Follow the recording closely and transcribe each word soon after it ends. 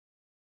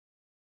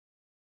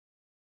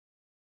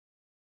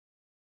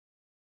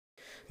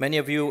Many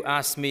of you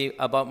asked me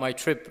about my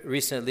trip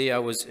recently. I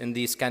was in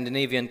the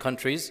Scandinavian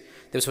countries.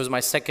 This was my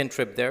second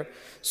trip there.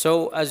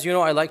 So as you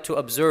know, I like to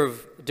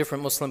observe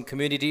different Muslim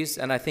communities,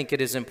 and I think it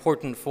is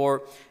important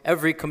for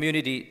every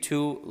community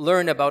to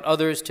learn about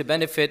others, to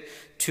benefit,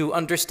 to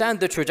understand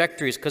the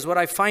trajectories. Because what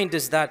I find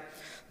is that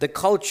the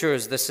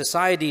cultures, the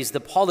societies, the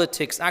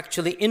politics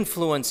actually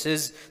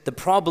influences the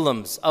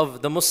problems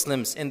of the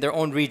Muslims in their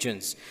own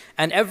regions.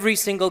 And every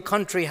single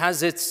country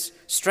has its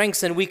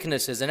strengths and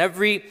weaknesses, and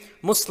every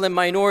Muslim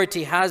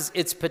minority has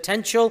its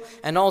potential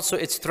and also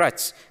its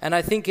threats. And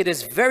I think it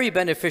is very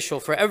beneficial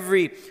for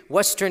every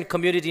Western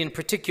community in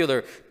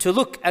particular to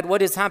look at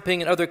what is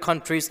happening in other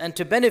countries and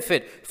to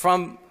benefit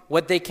from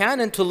what they can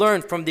and to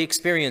learn from the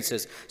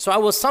experiences. So I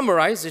will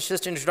summarize, it's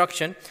just an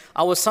introduction,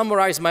 I will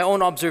summarize my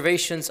own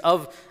observations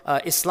of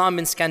Islam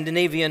in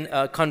Scandinavian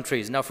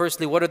countries. Now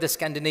firstly, what are the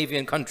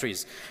Scandinavian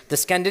countries? The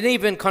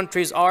Scandinavian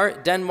countries are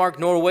Denmark,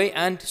 Norway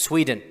and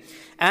Sweden.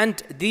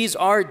 And these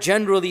are,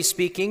 generally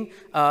speaking,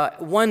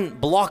 one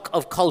block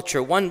of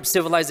culture, one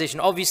civilization.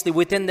 Obviously,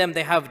 within them,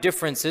 they have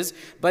differences.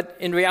 But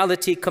in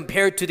reality,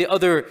 compared to the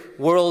other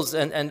worlds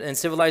and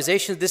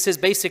civilizations, this is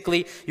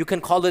basically, you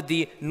can call it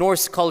the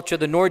Norse culture,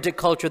 the Nordic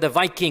culture, the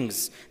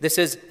Vikings. This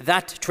is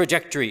that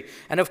trajectory.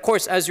 And of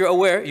course, as you're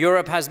aware,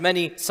 Europe has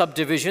many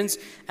subdivisions.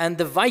 And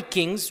the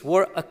Vikings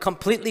were a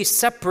completely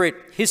separate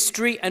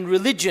history and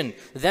religion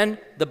than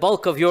the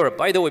bulk of Europe.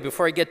 By the way,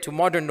 before I get to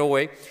modern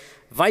Norway,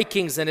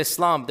 Vikings and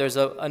Islam, there's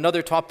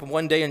another topic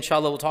one day,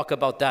 inshallah, we'll talk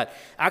about that.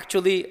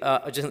 Actually,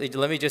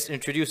 let me just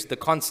introduce the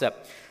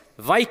concept.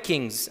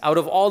 Vikings, out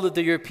of all of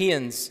the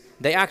Europeans,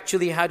 they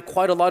actually had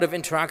quite a lot of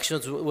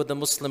interactions with the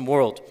Muslim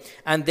world.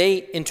 And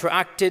they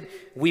interacted,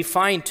 we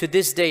find to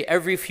this day,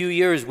 every few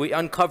years, we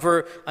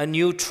uncover a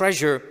new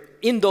treasure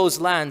in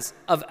those lands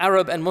of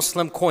Arab and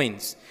Muslim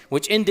coins,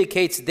 which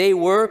indicates they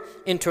were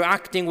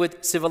interacting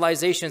with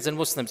civilizations and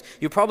Muslims.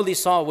 You probably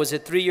saw, was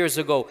it 3 years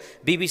ago,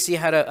 BBC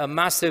had a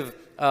massive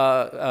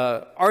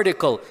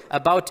article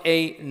about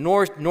a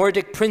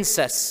Nordic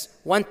princess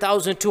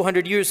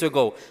 1,200 years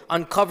ago,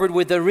 uncovered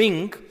with a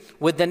ring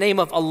with the name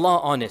of Allah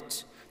on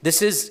it.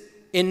 This is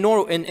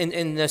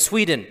in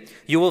Sweden.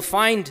 You will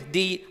find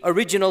the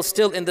original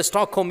still in the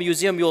Stockholm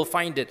Museum. You will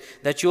find it,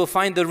 that you will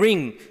find the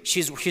ring.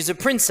 She's a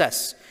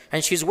princess,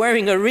 and she's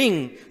wearing a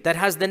ring that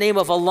has the name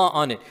of Allah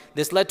on it.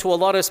 This led to a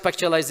lot of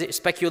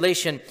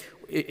speculation.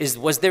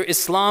 Was there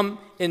Islam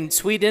in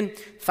Sweden?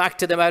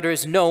 Fact of the matter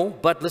is no,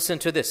 but listen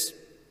to this.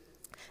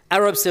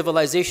 Arab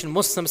civilization,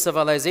 Muslim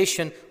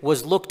civilization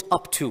was looked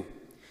up to.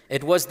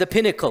 It was the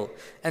pinnacle.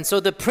 And so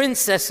the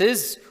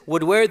princesses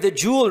would wear the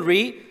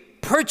jewelry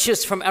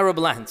purchased from Arab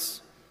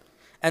lands.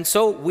 And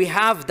so we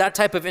have that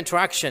type of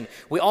interaction.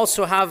 We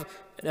also have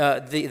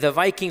the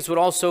Vikings would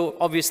also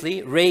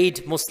obviously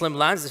raid Muslim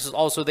lands. This is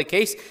also the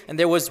case. And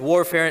there was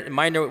warfare,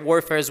 minor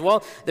warfare as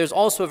well. There's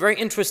also a very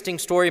interesting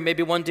story.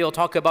 Maybe one day I'll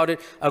talk about it.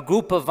 A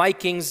group of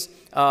Vikings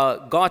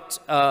got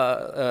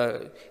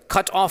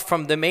cut off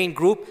from the main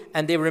group,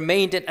 and they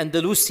remained in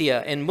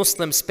Andalusia in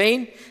Muslim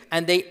Spain,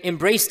 and they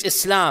embraced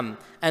Islam,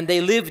 and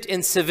they lived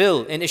in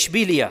Seville, in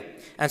Ishbilia.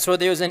 And so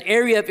there's an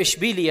area of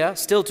Ishbilia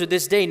still to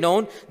this day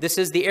known. This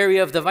is the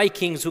area of the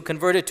Vikings who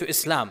converted to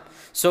Islam.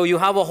 So you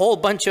have a whole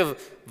bunch of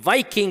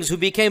Vikings who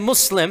became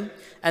Muslim,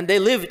 and they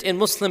lived in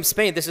Muslim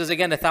Spain. This is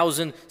again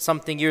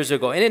 1,000-something years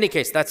ago. In any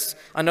case, that's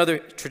another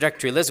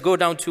trajectory. Let's go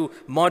down to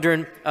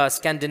modern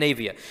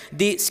Scandinavia.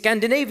 The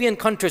Scandinavian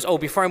countries,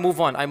 before I move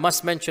on, I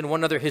must mention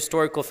one other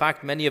historical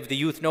fact. Many of the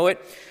youth know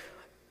it.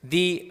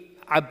 The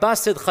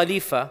Abbasid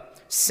Khalifa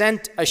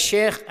sent a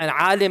Shaykh, an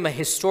alim, a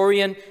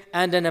historian,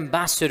 and an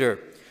ambassador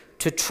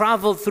to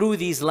travel through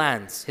these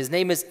lands. His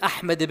name is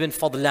Ahmed ibn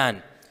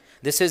Fadlan.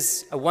 This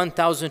is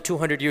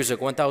 1,200 years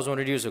ago,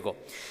 1,100 years ago.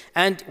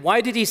 And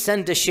why did he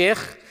send a Shaykh?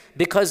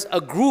 Because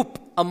a group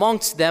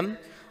amongst them,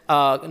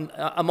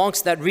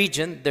 amongst that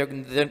region, they're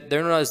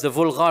known as the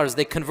Vulgars,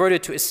 they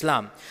converted to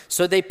Islam.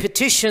 So they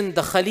petitioned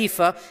the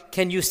Khalifa,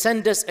 can you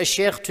send us a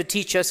Shaykh to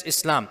teach us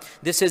Islam?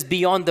 This is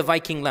beyond the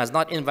Viking lands,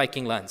 not in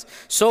Viking lands.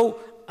 So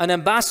an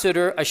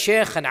ambassador, a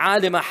Shaykh, an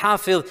alim, a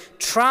hafiz,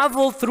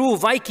 traveled through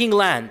Viking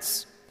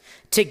lands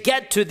to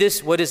get to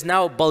this, what is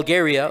now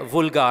Bulgaria,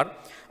 Vulgar.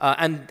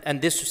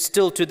 And this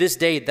still to this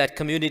day, that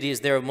community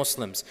is there of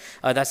Muslims.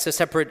 That's a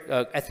separate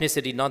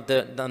ethnicity, not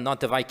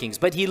the Vikings.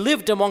 But he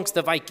lived amongst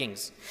the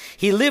Vikings.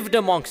 He lived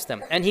amongst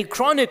them, and he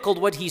chronicled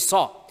what he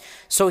saw.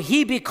 So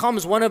he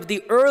becomes one of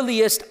the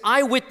earliest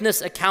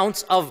eyewitness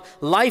accounts of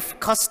life,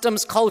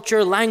 customs,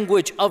 culture,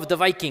 language of the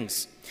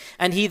Vikings.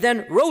 And he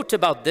then wrote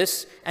about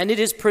this, and it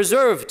is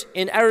preserved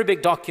in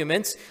Arabic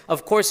documents.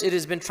 Of course, it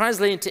has been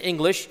translated into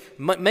English.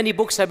 Many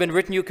books have been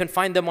written. You can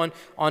find them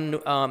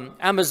on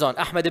Amazon,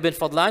 Ahmed ibn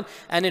Fadlan.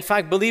 And in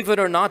fact, believe it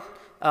or not,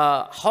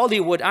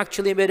 Hollywood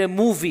actually made a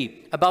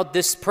movie about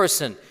this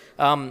person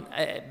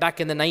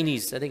back in the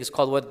 90s. I think it's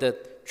called the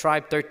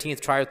Tribe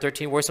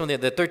 13th, or something,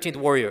 the 13th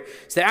Warrior.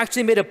 So they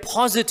actually made a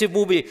positive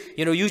movie.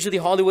 You know, usually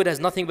Hollywood has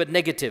nothing but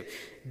negative.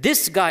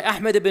 This guy,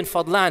 Ahmed ibn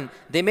Fadlan,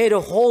 they made a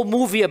whole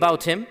movie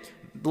about him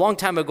long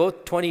time ago,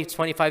 20,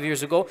 25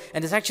 years ago,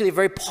 and it's actually a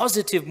very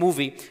positive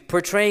movie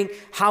portraying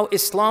how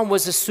Islam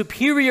was a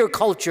superior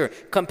culture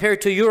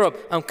compared to Europe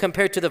and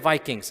compared to the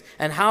Vikings,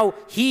 and how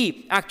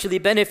he actually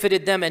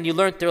benefited them and you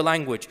learned their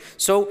language.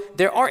 So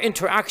there are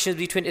interactions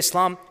between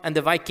Islam and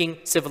the Viking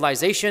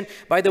civilization.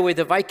 By the way,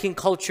 the Viking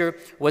culture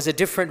was a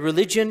different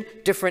religion,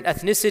 different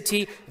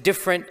ethnicity,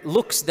 different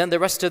looks than the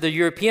rest of the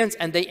Europeans,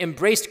 and they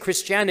embraced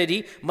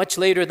Christianity much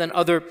later than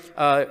other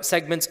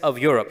segments of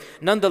Europe.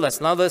 Nonetheless,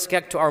 now let's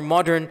get to our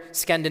modern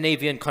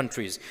Scandinavian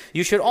countries.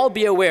 You should all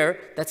be aware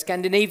that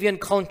Scandinavian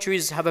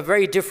countries have a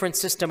very different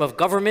system of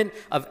government,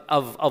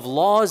 of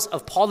laws,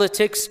 of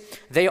politics.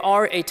 They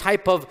are a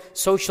type of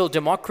social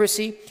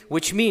democracy,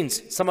 which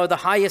means some of the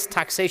highest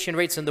taxation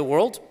rates in the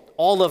world,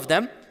 all of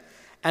them,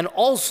 and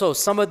also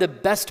some of the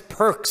best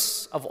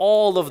perks of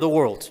all of the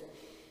world.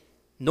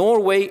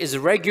 Norway is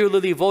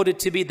regularly voted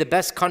to be the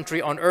best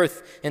country on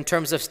earth in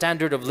terms of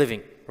standard of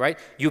living, right?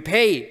 You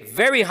pay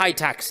very high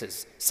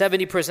taxes,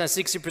 70%,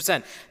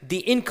 60%. The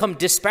income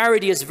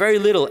disparity is very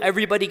little.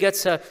 Everybody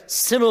gets a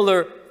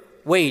similar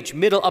wage,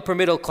 upper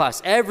middle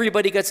class.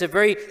 Everybody gets a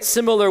very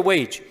similar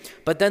wage.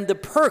 But then the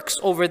perks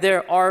over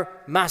there are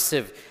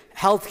massive.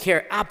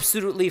 Healthcare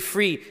absolutely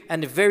free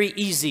and very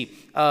easy.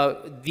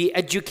 The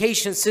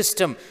education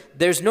system,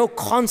 there's no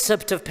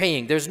concept of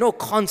paying. There's no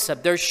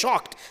concept. They're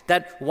shocked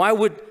that why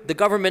would the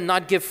government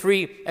not give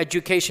free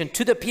education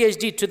to the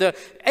PhD, to the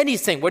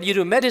anything. What do you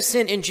do?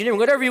 Medicine, engineering,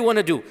 whatever you want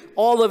to do.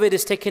 All of it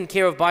is taken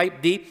care of by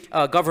the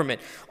government.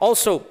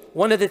 Also,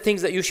 one of the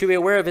things that you should be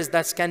aware of is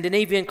that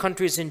Scandinavian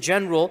countries in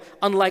general,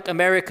 unlike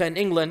America and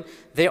England,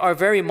 they are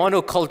very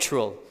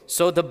monocultural.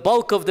 So the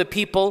bulk of the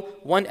people,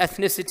 one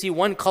ethnicity,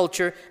 one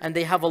culture, and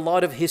they have a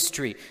lot of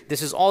history.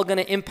 This is all going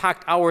to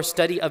impact our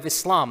study of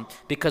Islam,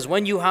 because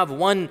when you have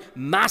one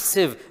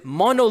massive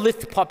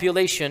monolith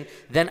population,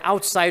 then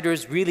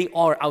outsiders really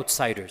are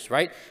outsiders,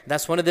 right?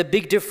 That's one of the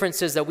big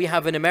differences that we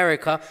have in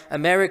America.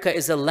 America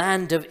is a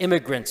land of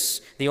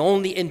immigrants. The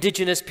only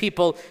indigenous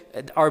people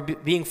are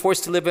being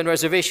forced to live in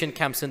reservation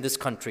camps in this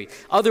country.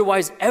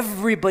 Otherwise,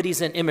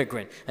 everybody's an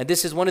immigrant. And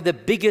this is one of the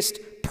biggest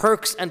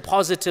perks and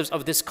positives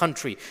of this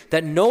country,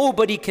 that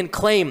nobody can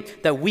claim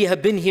that we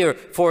have been here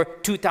for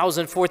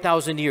 2,000,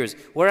 4,000 years.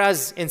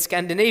 Whereas in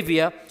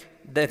Scandinavia,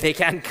 that they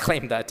can't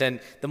claim that,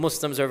 and the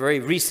Muslims are very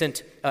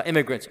recent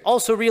immigrants.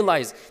 Also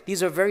realize,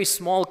 these are very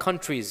small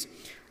countries.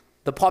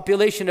 The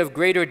population of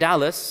Greater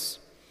Dallas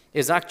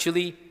is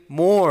actually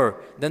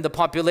more than the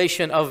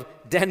population of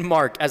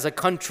Denmark as a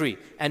country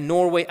and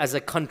Norway as a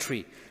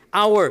country.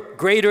 Our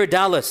Greater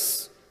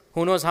Dallas,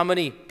 who knows how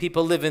many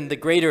people live in the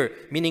greater,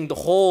 meaning the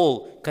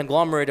whole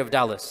conglomerate of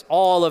Dallas,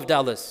 all of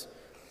Dallas.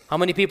 How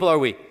many people are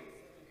we?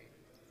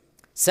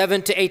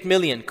 7 to 8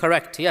 million,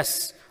 correct,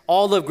 yes.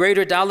 All of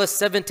Greater Dallas,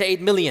 7 to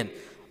 8 million.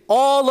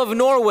 All of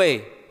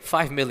Norway,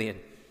 5 million.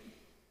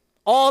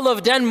 All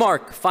of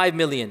Denmark, 5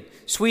 million.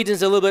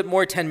 Sweden's a little bit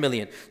more, 10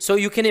 million. So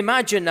you can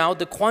imagine now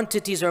the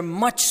quantities are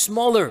much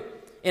smaller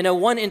in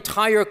one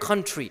entire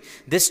country.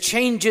 This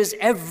changes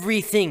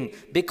everything,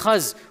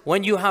 because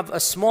when you have a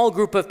small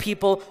group of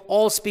people,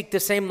 all speak the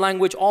same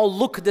language, all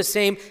look the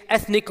same,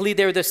 ethnically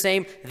they're the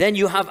same, then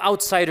you have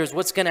outsiders.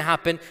 What's going to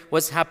happen?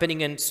 What's happening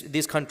in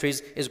these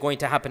countries is going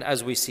to happen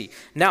as we see.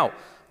 Now,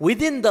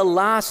 within the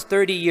last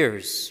 30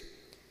 years,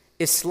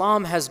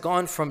 Islam has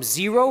gone from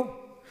 0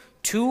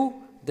 to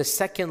the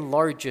second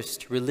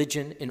largest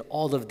religion in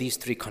all of these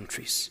three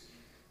countries.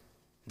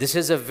 This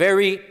is a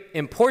very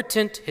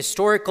important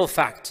historical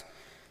fact.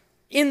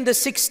 In the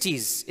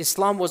 60s,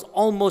 Islam was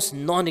almost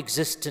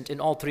non-existent in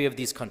all three of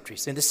these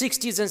countries. In the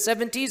 60s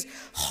and 70s,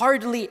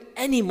 hardly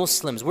any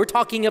Muslims. We're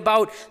talking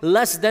about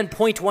less than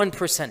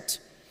 0.1%.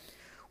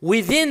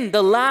 Within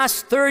the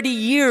last 30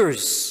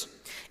 years,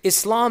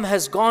 Islam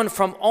has gone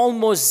from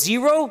almost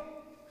 0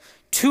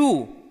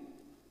 to,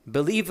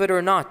 believe it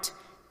or not,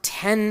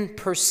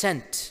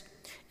 10%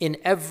 in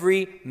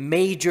every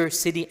major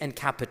city and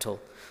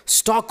capital.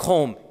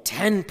 Stockholm,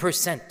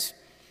 10%.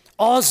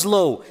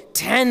 Oslo,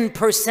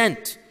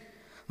 10%.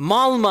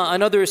 Malmö,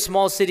 another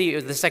small city,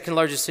 the second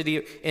largest city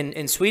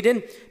in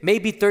Sweden,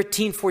 maybe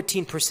 13,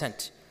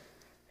 14%.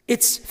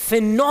 It's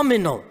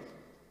phenomenal.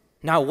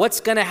 Now, what's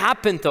going to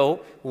happen,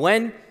 though,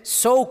 when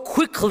so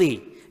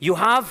quickly you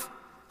have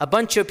a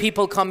bunch of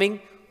people coming,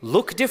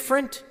 look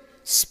different,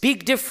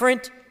 speak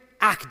different,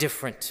 act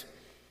different?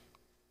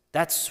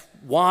 That's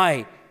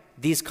why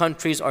these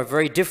countries are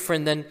very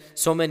different than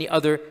so many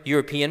other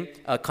European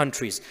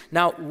countries.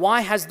 Now,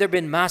 why has there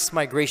been mass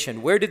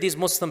migration? Where did these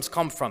Muslims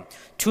come from?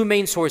 Two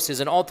main sources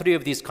in all three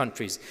of these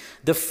countries.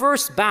 The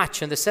first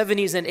batch in the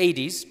 70s and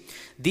 80s,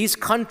 these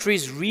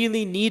countries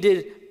really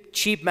needed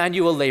cheap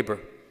manual labor.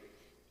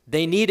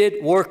 They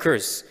needed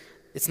workers.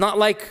 It's not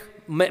like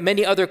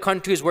many other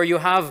countries where you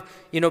have,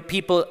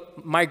 people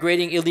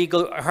migrating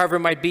illegal, or however it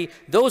might be.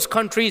 Those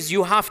countries,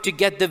 you have to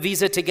get the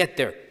visa to get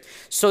there.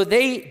 So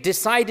they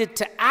decided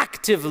to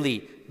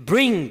actively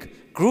bring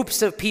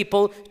groups of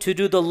people to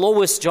do the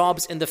lowest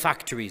jobs in the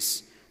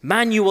factories,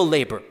 manual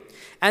labor.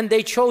 And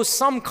they chose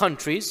some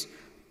countries,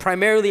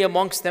 primarily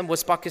amongst them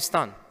was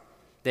Pakistan.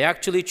 They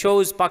actually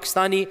chose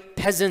Pakistani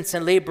peasants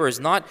and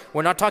laborers.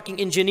 We're not talking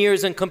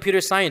engineers and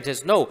computer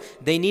scientists. No,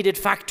 they needed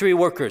factory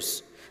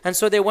workers. And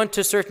so they went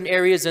to certain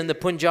areas in the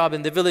Punjab,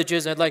 in the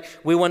villages, and like,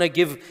 we want to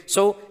give.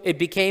 So it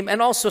became,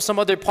 and also some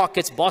other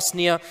pockets,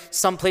 Bosnia,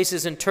 some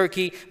places in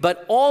Turkey.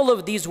 But all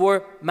of these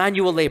were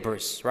manual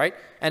laborers, right?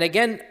 And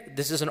again,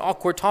 this is an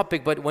awkward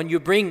topic, but when you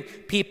bring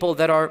people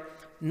that are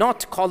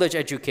not college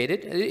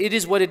educated, it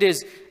is what it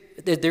is.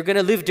 They're going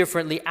to live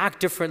differently, act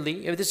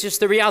differently. This is just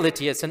the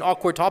reality. It's an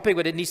awkward topic,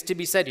 but it needs to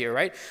be said here,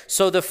 right?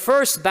 So the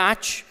first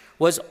batch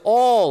was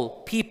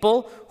all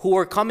people who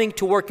were coming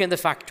to work in the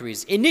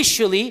factories.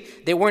 Initially,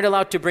 they weren't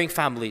allowed to bring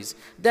families.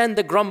 Then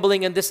the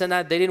grumbling and this and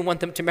that, they didn't want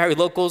them to marry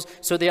locals,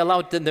 so they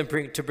allowed them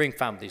to bring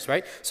families,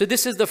 right? So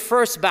this is the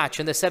first batch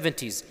in the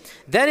 70s.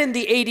 Then in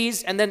the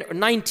 80s and then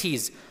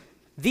 90s,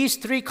 these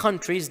three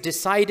countries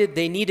decided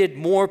they needed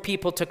more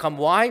people to come.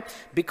 Why?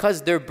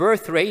 Because their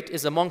birth rate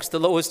is amongst the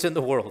lowest in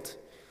the world.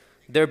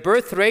 Their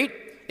birth rate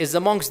is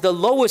amongst the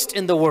lowest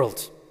in the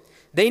world.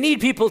 They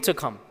need people to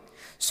come.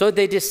 So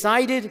they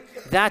decided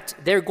that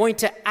they're going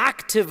to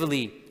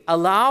actively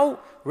allow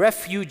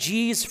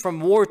refugees from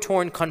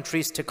war-torn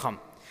countries to come.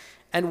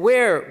 And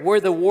where were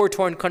the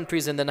war-torn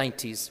countries in the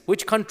 90s?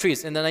 Which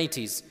countries in the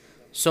 90s?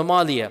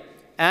 Somalia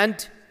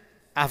and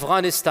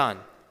Afghanistan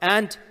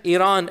and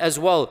Iran as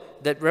well,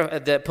 that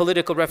the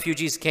political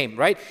refugees came,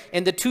 right?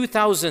 In the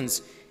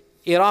 2000s,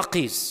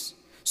 Iraqis.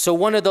 So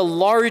one of the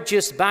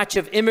largest batch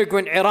of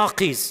immigrant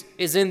Iraqis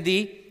is in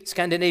the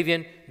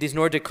Scandinavian, these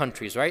Nordic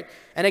countries, right?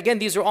 And again,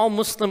 these are all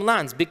Muslim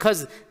lands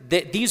because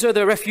these are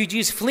the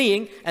refugees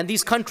fleeing, and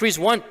these countries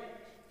want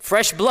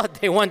fresh blood.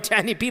 They want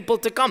tiny people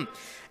to come.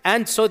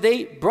 And so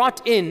they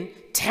brought in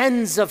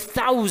tens of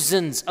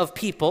thousands of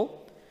people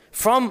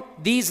from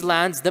these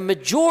lands, the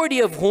majority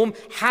of whom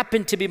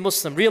happened to be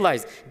Muslim.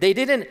 Realize, they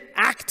didn't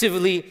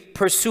actively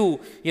pursue,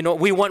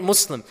 we want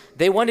Muslim.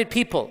 They wanted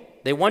people.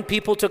 They want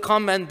people to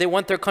come and they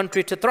want their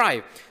country to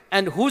thrive.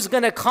 And who's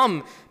going to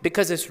come?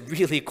 Because it's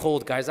really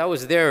cold, guys. I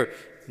was there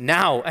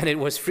now and it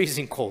was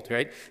freezing cold,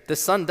 right? The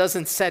sun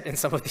doesn't set in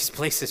some of these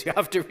places. You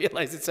have to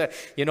realize it's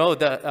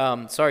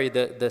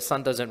the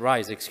sun doesn't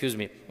rise, excuse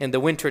me, in the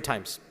winter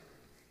times.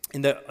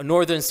 In the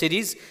northern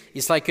cities,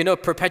 it's like,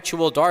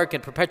 perpetual dark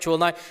and perpetual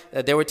night.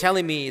 They were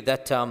telling me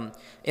that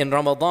in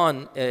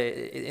Ramadan,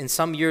 in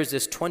some years,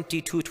 there's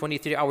 22,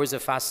 23 hours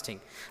of fasting.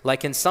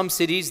 Like in some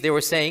cities, they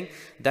were saying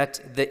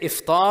that the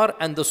iftar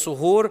and the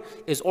suhoor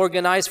is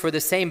organized for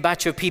the same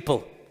batch of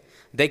people.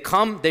 They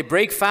come, they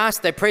break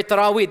fast, they pray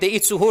tarawih, they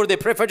eat suhoor, they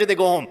pray fajr, they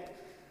go home.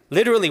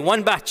 Literally,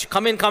 one batch,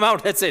 come in, come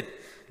out, that's it.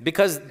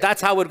 Because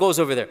that's how it goes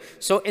over there.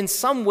 So in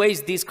some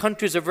ways, these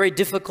countries are very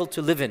difficult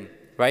to live in.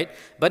 Right?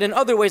 But in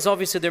other ways,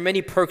 obviously, there are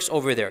many perks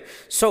over there.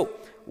 So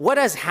what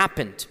has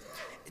happened?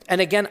 And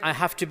again, I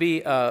have to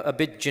be a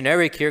bit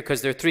generic here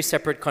because there are three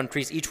separate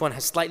countries. Each one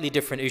has slightly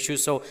different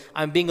issues. So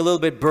I'm being a little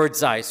bit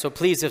bird's eye. So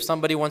please, if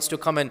somebody wants to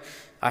come and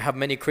I have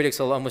many critics,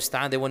 Allah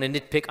musta'an, they want to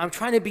nitpick. I'm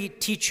trying to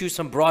teach you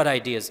some broad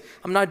ideas.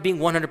 I'm not being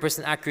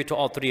 100% accurate to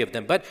all three of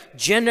them. But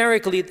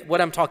generically, what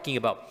I'm talking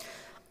about.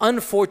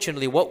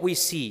 Unfortunately, what we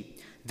see,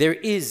 there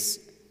is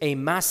a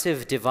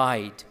massive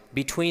divide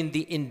between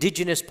the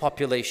indigenous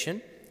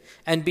population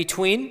and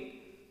between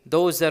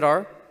those that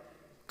are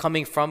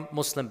coming from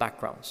Muslim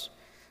backgrounds.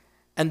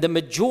 And the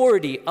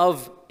majority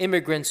of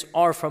immigrants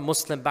are from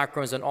Muslim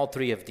backgrounds in all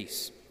three of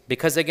these.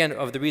 Because again,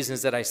 of the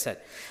reasons that I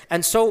said.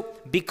 And so,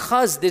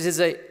 because this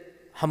is a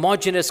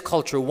homogeneous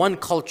culture, one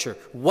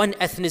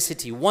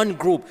ethnicity, one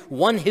group,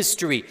 one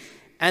history,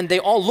 and they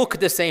all look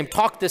the same,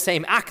 talk the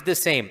same, act the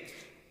same.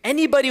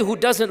 Anybody who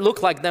doesn't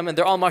look like them, and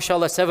they're all,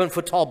 mashallah, 7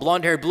 foot tall,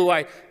 blonde hair, blue eye.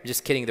 I'm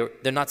just kidding,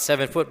 they're not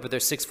 7 foot, but they're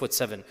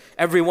 6'7".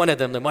 Every one of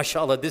them, they're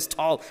mashallah, this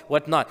tall,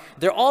 whatnot.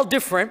 They're all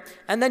different,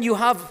 and then you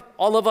have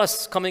all of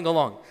us coming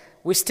along.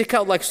 We stick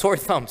out like sore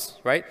thumbs,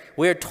 right?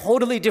 We are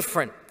totally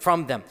different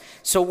from them.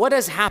 So what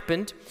has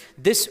happened,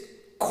 this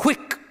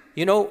quick,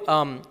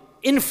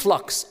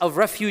 influx of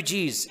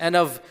refugees and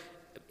of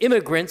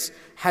immigrants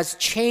has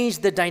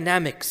changed the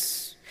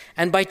dynamics.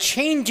 And by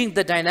changing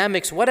the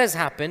dynamics, what has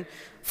happened?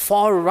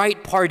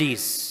 Far-right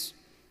parties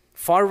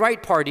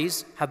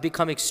have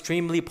become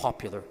extremely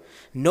popular.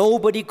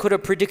 Nobody could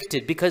have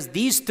predicted because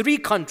these three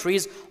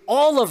countries,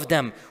 all of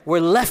them were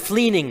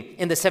left-leaning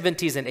in the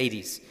 70s and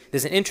 80s.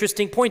 There's an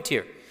interesting point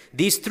here.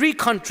 These three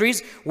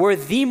countries were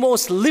the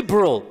most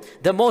liberal,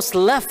 the most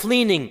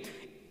left-leaning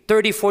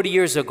 30, 40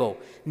 years ago.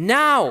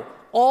 Now,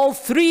 all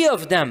three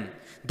of them,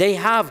 they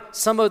have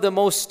some of the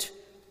most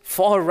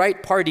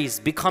far-right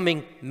parties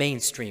becoming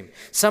mainstream.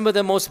 Some of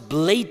the most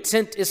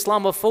blatant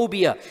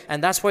Islamophobia.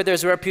 And that's why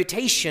there's a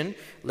reputation,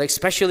 like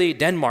especially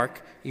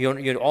Denmark.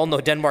 You all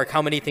know Denmark,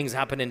 how many things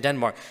happen in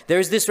Denmark.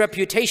 There's this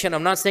reputation,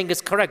 I'm not saying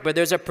it's correct, but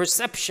there's a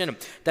perception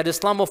that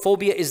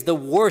Islamophobia is the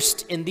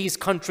worst in these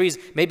countries,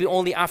 maybe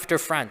only after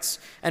France.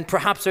 And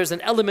perhaps there's an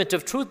element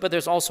of truth, but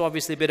there's also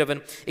obviously a bit of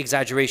an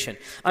exaggeration.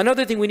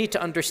 Another thing we need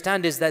to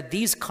understand is that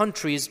these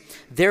countries,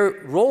 their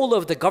role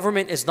of the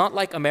government is not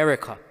like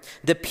America.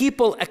 The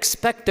people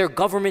expect their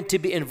government to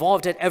be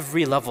involved at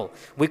every level.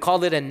 We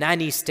call it a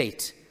nanny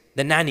state.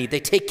 the nanny, they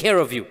take care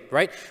of you,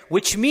 right?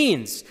 Which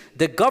means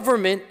the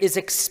government is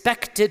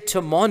expected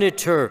to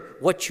monitor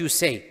what you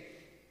say.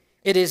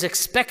 It is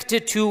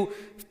expected to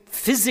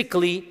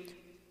physically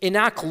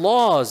enact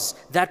laws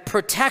that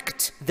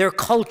protect their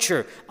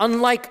culture.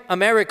 Unlike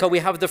America, we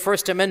have the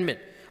First Amendment.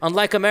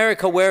 Unlike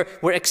America, where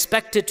we're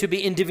expected to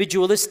be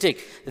individualistic,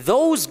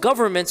 those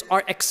governments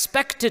are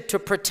expected to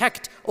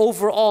protect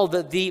overall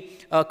the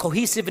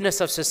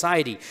cohesiveness of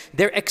society.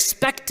 They're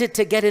expected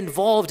to get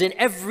involved in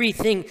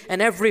everything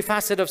and every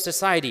facet of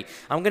society.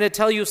 I'm going to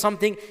tell you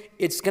something,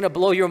 it's going to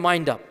blow your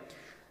mind up.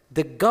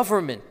 The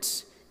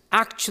government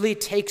actually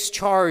takes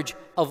charge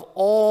of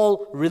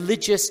all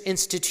religious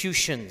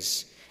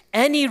institutions.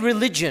 Any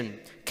religion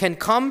can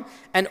come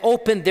and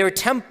open their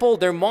temple,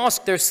 their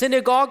mosque, their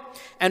synagogue,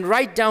 and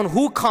write down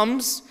who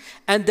comes,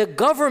 and the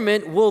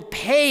government will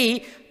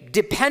pay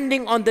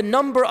depending on the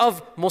number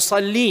of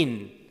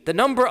musallin, the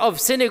number of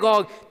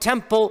synagogue,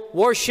 temple,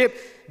 worship.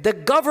 The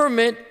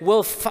government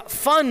will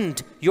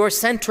fund your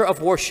center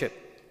of worship.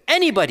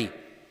 Anybody.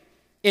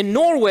 In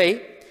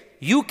Norway,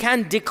 you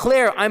can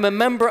declare, I'm a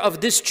member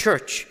of this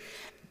church.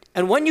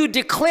 And when you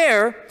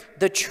declare,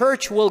 the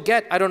church will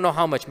get, I don't know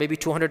how much, maybe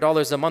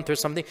 $200 a month or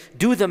something.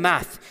 Do the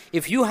math.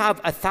 If you have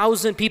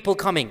 1,000 people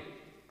coming,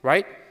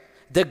 right?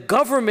 The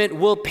government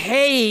will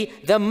pay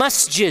the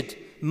masjid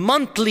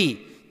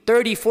monthly,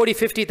 30, 40,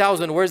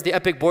 50,000. Where's the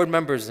Epic board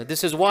members?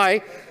 This is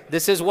why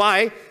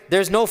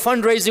there's no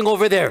fundraising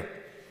over there.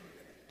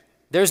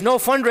 There's no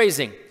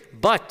fundraising.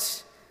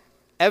 But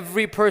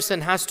every person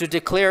has to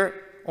declare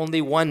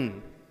only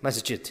one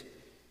masjid.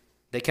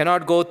 They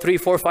cannot go 3,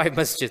 4, 5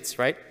 masjids,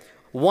 right?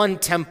 One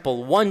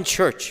temple, one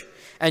church,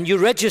 and you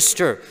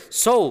register.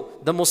 So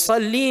the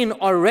musallin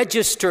are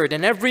registered,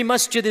 and every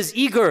masjid is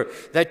eager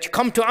that you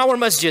come to our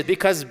masjid,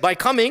 because by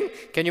coming,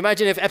 can you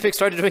imagine if Epic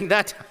started doing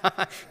that?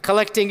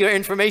 Collecting your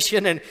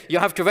information, and you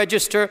have to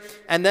register,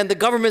 and then the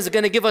government is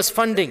going to give us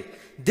funding.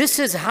 This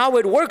is how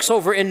it works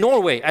over in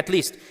Norway, at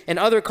least. In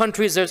other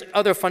countries, there's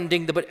other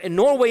funding, but in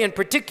Norway in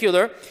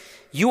particular,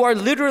 you are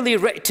literally,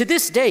 to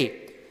this day,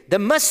 the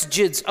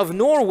masjids of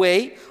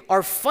Norway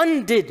are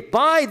funded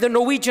by the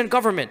Norwegian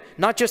government,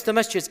 not just the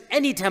masjids,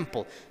 any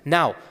temple.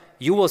 Now,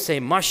 you will say,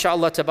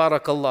 MashaAllah,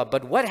 Tabarakallah,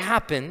 but what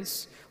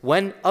happens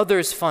when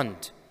others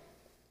fund?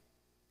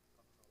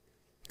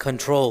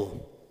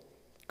 Control.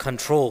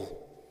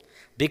 Control.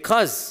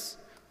 Because,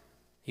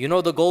 you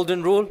know the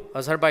golden rule?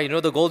 Azhar Bhai, you know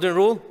the golden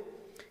rule?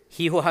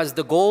 He who has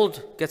the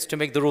gold gets to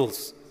make the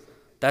rules.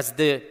 That's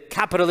the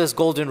capitalist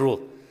golden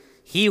rule.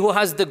 He who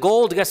has the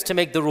gold gets to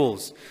make the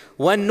rules.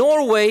 When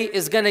Norway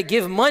is going to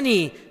give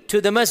money to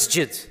the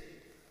masjid,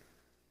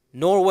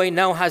 Norway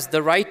now has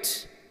the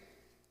right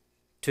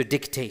to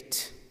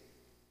dictate.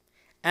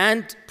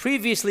 And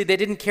previously they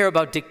didn't care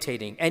about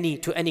dictating any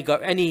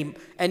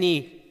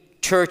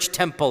church,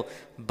 temple,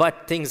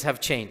 but things have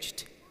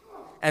changed.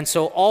 And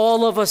so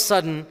all of a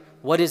sudden,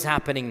 what is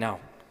happening now?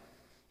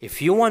 If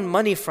you want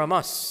money from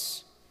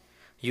us,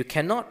 you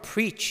cannot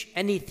preach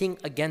anything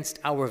against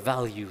our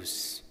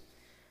values.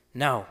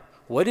 Now,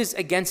 what is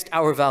against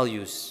our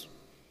values?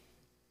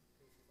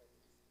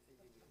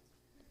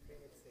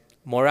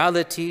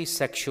 Morality,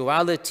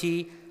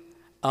 sexuality,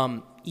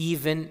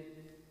 even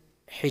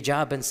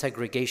hijab and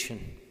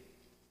segregation.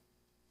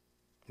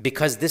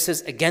 Because this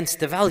is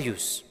against the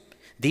values.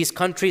 These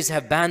countries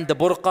have banned the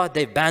burqa,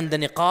 they've banned the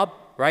niqab,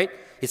 right?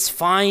 It's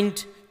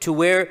fined to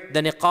wear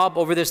the niqab,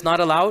 over this not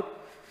allowed.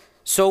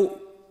 So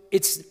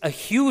it's a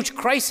huge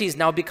crisis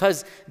now,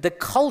 because the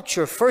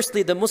culture,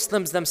 firstly, the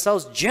Muslims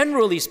themselves,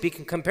 generally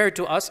speaking, compared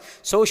to us,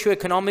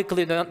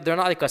 socioeconomically, they're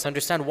not like us.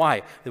 Understand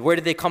why? Where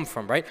did they come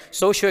from, right?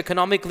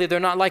 Socioeconomically, they're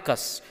not like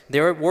us.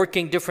 They're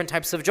working different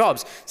types of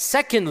jobs.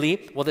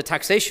 Secondly, well, the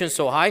taxation is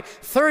so high.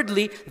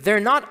 Thirdly, they're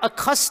not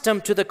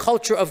accustomed to the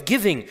culture of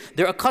giving.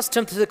 They're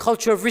accustomed to the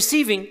culture of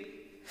receiving.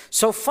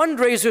 So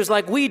fundraisers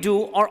like we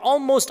do are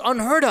almost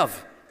unheard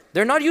of.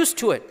 They're not used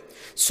to it.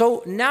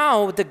 So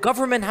now the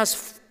government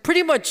has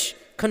pretty much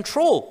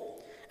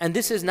control. And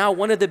this is now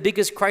one of the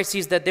biggest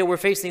crises that they were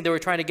facing. They were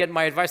trying to get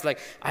my advice, like,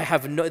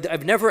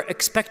 I've never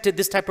expected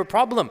this type of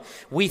problem.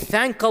 We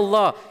thank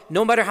Allah,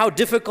 no matter how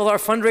difficult our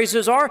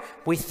fundraisers are,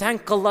 we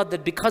thank Allah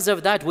that because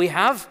of that we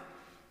have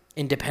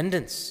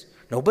independence.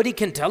 Nobody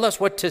can tell us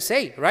what to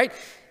say, right?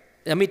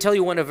 Let me tell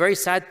you a very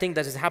sad thing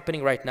that is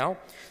happening right now.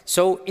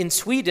 So in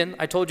Sweden,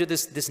 I told you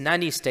this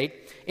nanny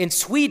state. In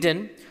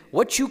Sweden,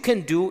 what you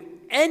can do,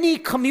 any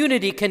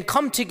community can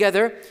come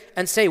together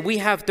and say, we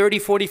have 30,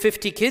 40,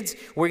 50 kids,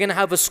 we're going to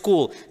have a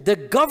school. The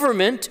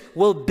government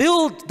will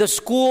build the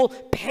school,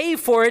 pay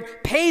for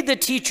it, pay the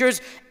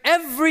teachers.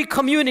 Every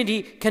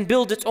community can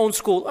build its own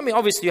school. I mean,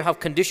 obviously you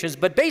have conditions,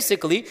 but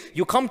basically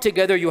you come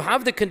together, you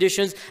have the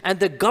conditions, and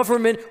the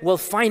government will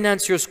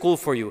finance your school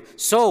for you.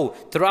 So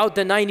throughout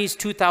the 90s,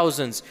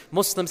 2000s,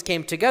 Muslims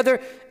came together.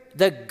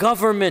 The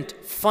government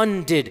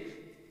funded,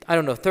 I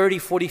don't know, 30,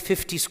 40,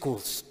 50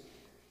 schools.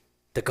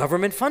 The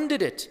government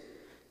funded it.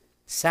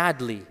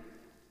 Sadly,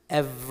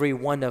 every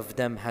one of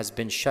them has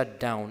been shut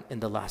down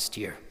in the last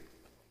year.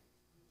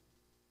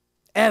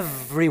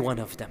 Every one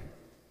of them.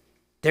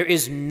 There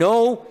is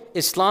no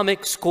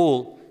Islamic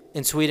school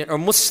in Sweden,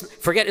 or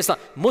forget Islam,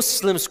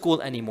 Muslim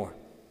school anymore.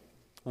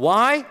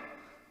 Why?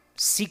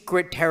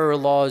 Secret terror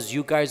laws.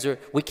 You guys are,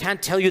 we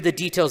can't tell you the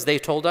details. They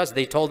told us,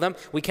 they told them,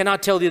 we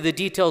cannot tell you the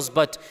details,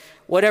 but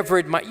whatever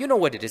it might, you know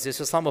what it is. It's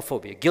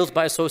Islamophobia, guilt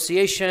by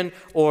association,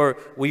 or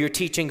where you're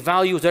teaching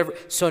values, whatever.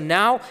 So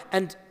now,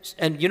 and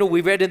you know,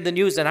 we read in the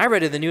news, and I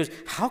read in the news,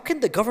 how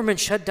can the government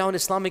shut down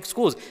Islamic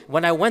schools?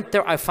 When I went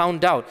there, I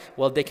found out,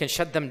 well, they can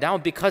shut them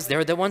down because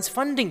they're the ones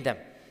funding them.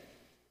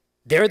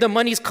 They're the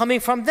money's coming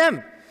from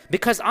them.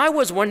 Because I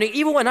was wondering,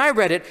 even when I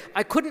read it,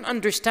 I couldn't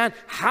understand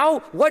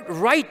what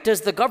right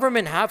does the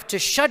government have to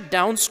shut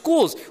down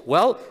schools?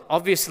 Well,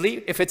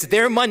 obviously, if it's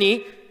their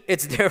money,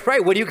 it's their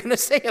right. What are you going to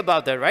say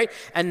about that, right?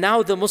 And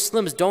now the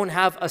Muslims don't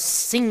have a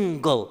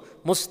single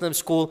Muslim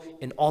school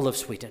in all of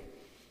Sweden.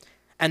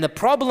 And the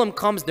problem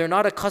comes, they're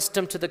not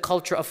accustomed to the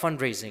culture of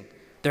fundraising.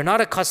 They're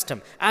not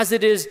accustomed. As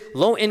it is,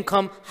 low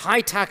income,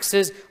 high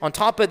taxes. On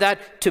top of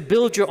that, to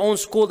build your own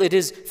school, it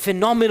is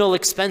phenomenal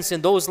expense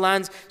in those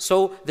lands.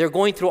 So they're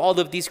going through all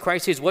of these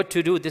crises, what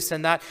to do, this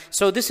and that.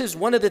 So this is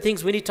one of the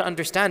things we need to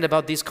understand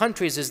about these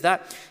countries is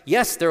that,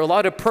 yes, there are a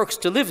lot of perks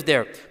to live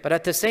there. But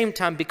at the same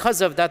time, because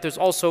of that, there's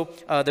also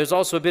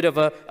a bit of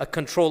a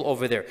control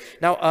over there.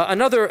 Now,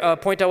 another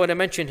point I want to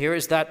mention here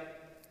is that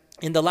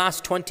in the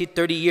last 20,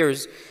 30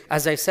 years,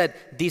 as I said,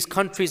 these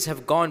countries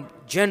have gone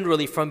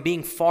generally from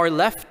being far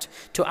left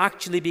to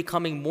actually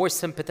becoming more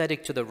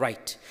sympathetic to the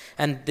right.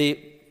 And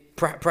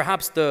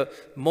perhaps the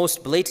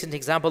most blatant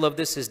example of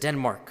this is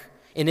Denmark.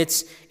 In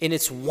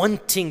its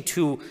wanting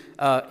to,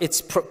 its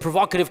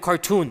provocative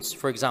cartoons,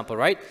 for example,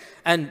 right?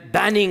 And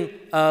banning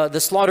the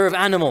slaughter of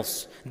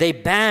animals. They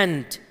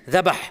banned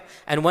dhabh.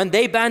 And when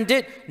they banned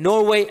it,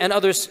 Norway and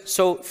others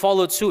so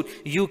followed suit.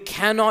 You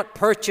cannot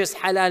purchase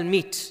halal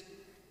meat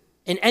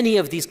in any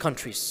of these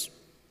countries.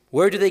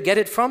 Where do they get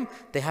it from?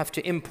 They have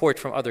to import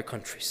from other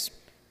countries.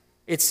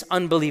 It's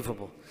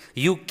unbelievable.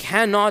 You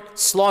cannot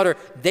slaughter.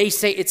 They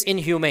say it's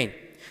inhumane.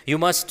 You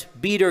must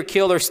beat or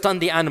kill or stun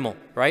the animal,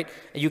 right?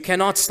 You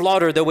cannot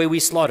slaughter the way we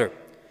slaughter.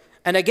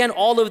 And again,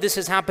 all of this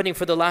is happening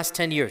for the last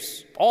 10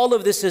 years. All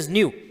of this is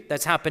new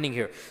that's happening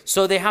here.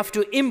 So they have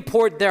to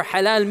import their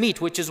halal meat,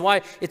 which is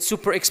why it's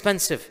super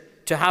expensive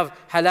to have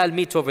halal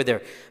meat over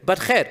there. But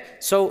khair,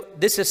 so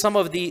this is some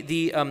of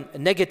the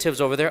negatives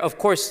over there. Of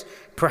course,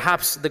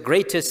 perhaps the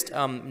greatest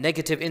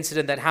negative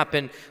incident that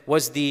happened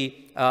was the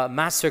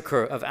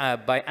massacre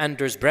by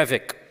Anders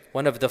Breivik,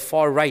 one of the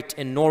far right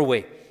in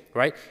Norway,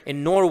 right?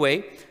 In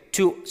Norway,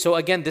 so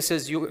again, this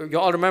is, you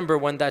all remember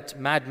when that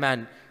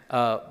madman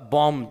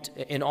bombed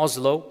in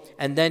Oslo,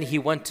 and then he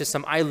went to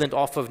some island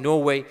off of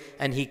Norway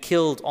and he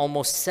killed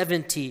almost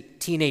 70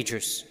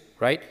 teenagers,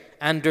 right?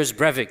 Anders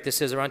Breivik, this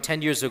is around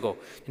 10 years ago,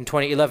 in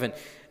 2011.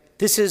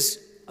 This is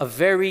a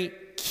very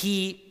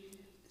key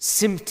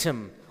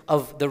symptom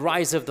of the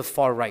rise of the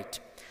far right.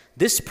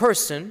 This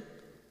person,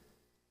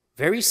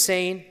 very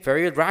sane,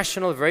 very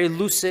rational, very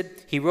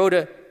lucid, he wrote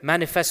a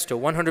manifesto,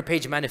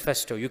 100-page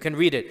manifesto. You can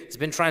read it. It's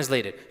been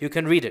translated. You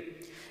can read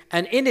it.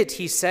 And in it,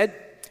 he said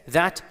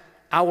that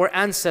our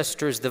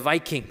ancestors, the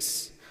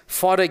Vikings,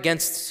 fought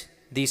against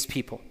these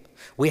people.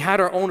 We had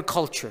our own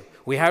culture.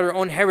 We had our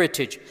own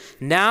heritage.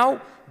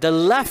 Now, the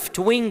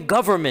left-wing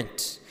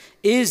government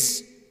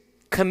is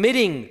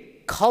committing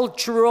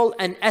cultural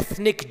and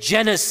ethnic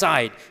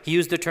genocide. He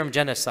used the term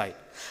genocide.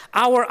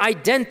 Our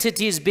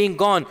identity is being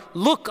gone.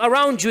 Look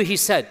around you, he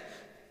said.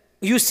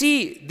 You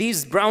see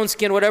these brown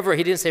skin, whatever.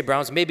 He didn't say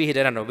browns. Maybe he did,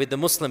 I don't know, with the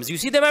Muslims. You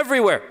see them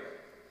everywhere.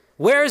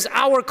 Where's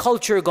our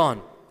culture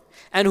gone?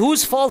 And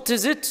whose fault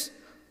is it?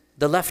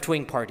 The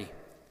left-wing party.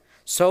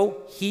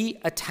 So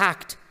he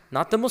attacked,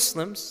 not the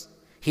Muslims.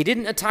 He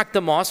didn't attack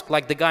the mosque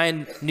like the guy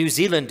in New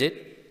Zealand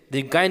did.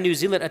 The guy in New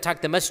Zealand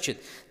attacked the masjid.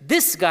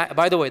 This guy,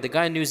 by the way, the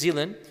guy in New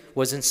Zealand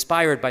was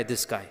inspired by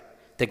this guy.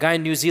 The guy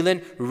in New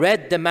Zealand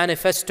read the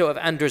manifesto of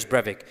Anders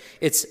Breivik.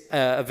 It's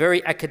a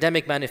very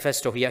academic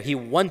manifesto. He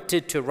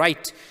wanted to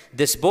write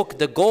this book.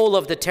 The goal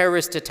of the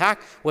terrorist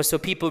attack was so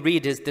people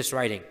read this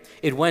writing.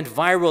 It went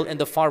viral in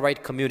the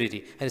far-right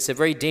community, and it's a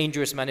very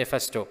dangerous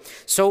manifesto.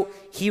 So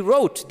he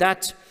wrote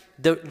that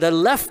the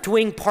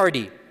left-wing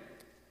party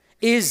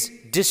is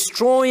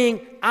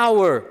destroying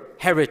our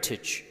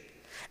heritage.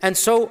 And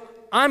so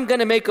I'm going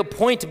to make a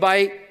point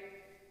by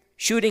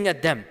shooting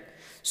at them.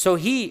 So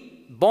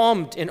he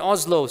bombed in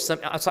Oslo,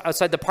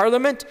 outside the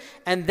parliament,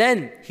 and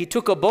then he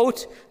took a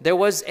boat. There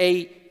was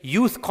a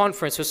youth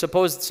conference. So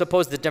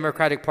suppose the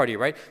Democratic Party,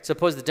 right?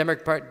 Suppose the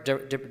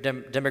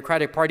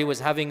Democratic Party was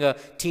having a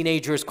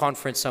teenagers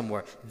conference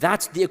somewhere.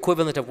 That's the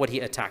equivalent of what he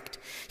attacked.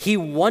 He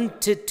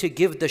wanted to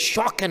give the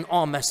shock and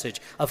awe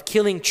message of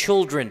killing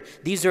children.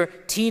 These are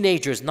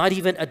teenagers, not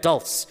even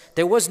adults.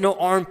 There was no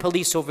armed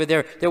police over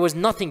there. There was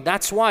nothing.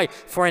 That's why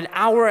for an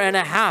hour and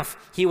a half,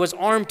 he was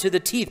armed to the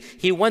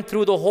teeth. He went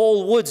through the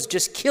whole woods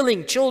just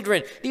killing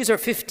children. These are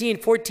 15,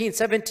 14,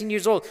 17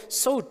 years old.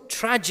 So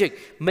tragic.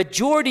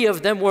 Majority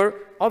of them were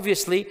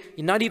obviously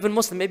not even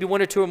Muslim, maybe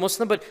one or two are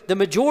Muslim, but the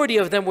majority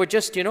of them were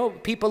just, you know,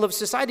 people of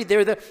society.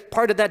 They're the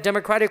part of that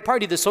Democratic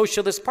Party, the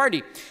Socialist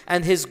Party.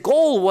 And his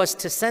goal was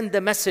to send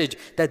the message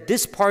that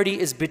this party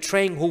is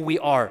betraying who we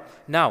are.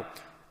 Now,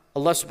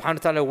 Allah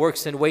subhanahu wa ta'ala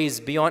works in ways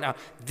beyond.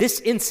 This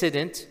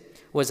incident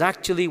was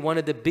actually one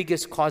of the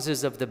biggest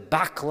causes of the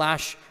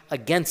backlash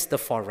against the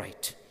far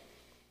right.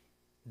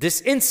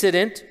 This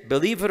incident,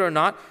 believe it or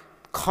not,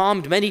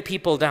 calmed many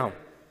people down.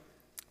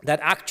 That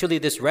actually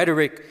this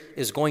rhetoric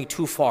is going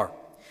too far.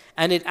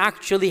 And it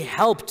actually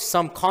helped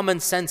some common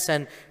sense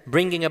and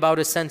bringing about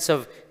a sense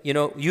of, you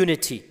know,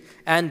 unity.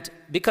 And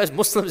because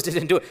Muslims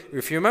didn't do it.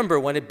 If you remember,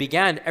 when it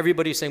began,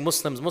 everybody saying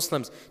Muslims,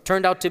 Muslims.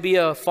 Turned out to be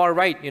a far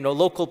right, you know,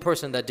 local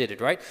person that did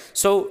it, right?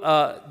 So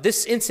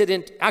this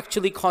incident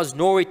actually caused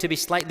Norway to be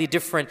slightly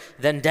different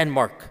than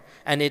Denmark.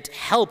 And it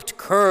helped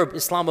curb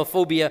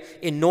Islamophobia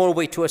in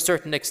Norway to a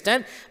certain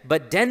extent.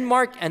 But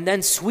Denmark and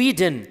then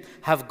Sweden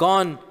have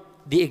gone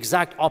the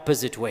exact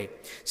opposite way.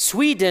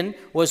 Sweden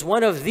was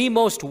one of the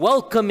most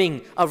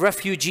welcoming of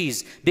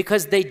refugees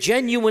because they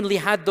genuinely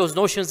had those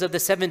notions of the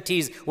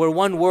 70s. We're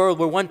one world,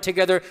 we're one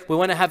together, we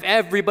want to have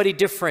everybody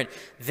different.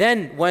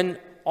 Then when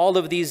all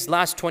of these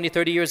last 20,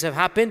 30 years have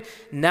happened,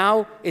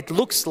 now it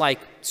looks like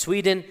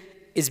Sweden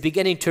is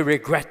beginning to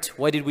regret,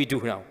 what did we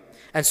do now?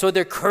 And so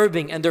they're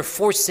curbing and they're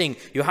forcing,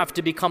 you have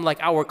to become like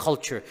our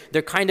culture.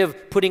 They're kind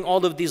of putting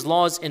all of these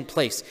laws in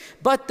place.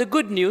 But the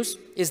good news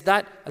is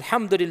that,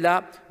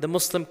 alhamdulillah, the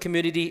Muslim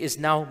community is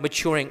now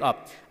maturing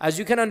up. As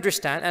you can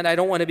understand, and I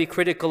don't want to be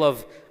critical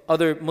of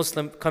other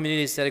Muslim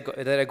communities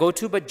that I go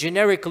to, but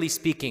generically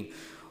speaking,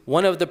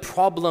 one of the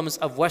problems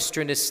of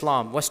Western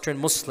Islam, Western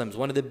Muslims,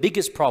 one of the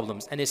biggest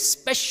problems, and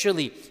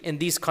especially in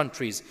these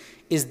countries,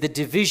 is the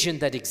division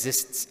that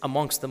exists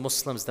amongst the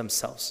Muslims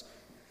themselves.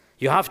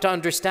 You have to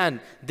understand,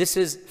 this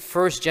is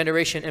first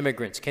generation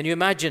immigrants. Can you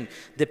imagine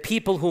the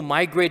people who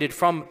migrated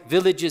from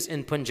villages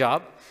in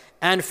Punjab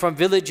and from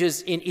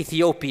villages in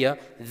Ethiopia?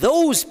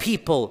 Those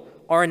people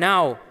are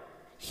now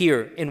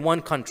here in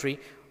one country.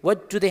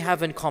 What do they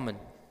have in common?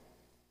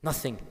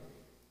 Nothing.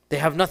 They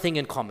have nothing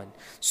in common.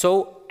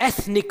 So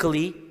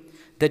ethnically,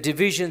 the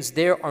divisions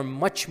there are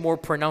much more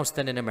pronounced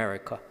than in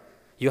America.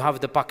 You have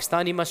the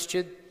Pakistani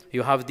masjid,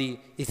 you have the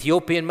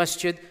Ethiopian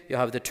masjid, you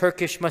have the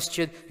Turkish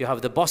masjid, you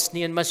have the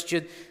Bosnian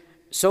masjid.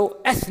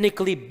 So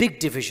ethnically big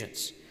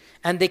divisions.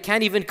 And they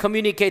can't even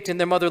communicate in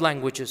their mother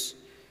languages.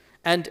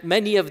 And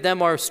many of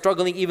them are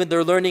struggling, even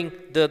they're learning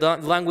the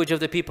language of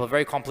the people.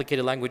 Very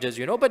complicated language, as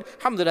you know, but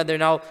alhamdulillah, they're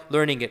now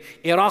learning it.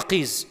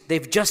 Iraqis,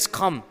 they've just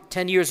come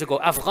 10 years ago.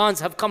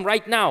 Afghans have come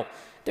right now.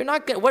 They're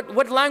not gonna,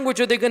 what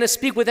language are they going to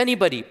speak with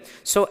anybody?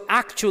 So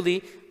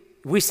actually,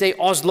 we say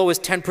Oslo is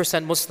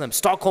 10% Muslim,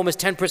 Stockholm is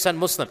 10%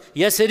 Muslim.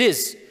 Yes, it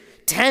is.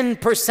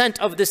 10%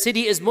 of the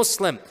city is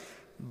Muslim,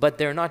 but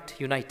they're not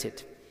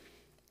united.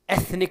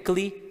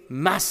 Ethnically,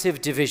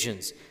 massive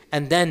divisions.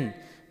 And then,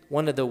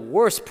 one of the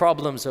worst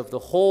problems of the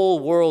whole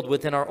world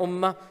within our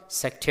ummah,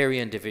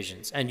 sectarian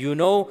divisions. And you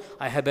know,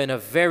 I have been a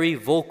very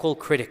vocal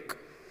critic.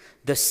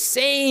 The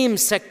same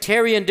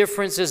sectarian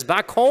differences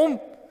back home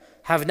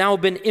have now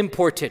been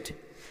imported.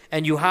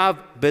 And you have,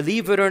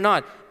 believe it or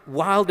not,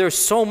 while there's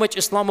so much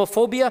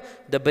Islamophobia,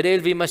 the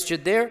Barelvi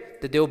Masjid there,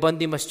 the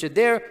Deobandi Masjid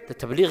there, the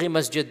Tablighi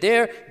Masjid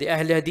there, the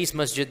Ahl Hadith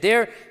Masjid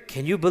there.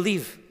 Can you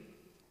believe?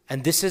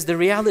 And this is the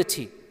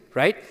reality,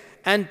 right?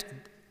 And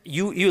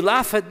you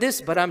laugh at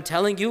this, but I'm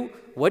telling you,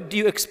 what do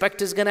you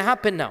expect is going to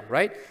happen now,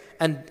 right?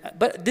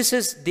 But this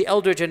is the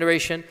elder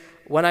generation.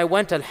 When I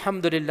went,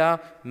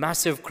 alhamdulillah,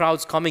 massive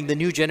crowds coming, the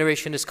new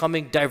generation is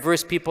coming,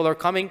 diverse people are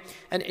coming,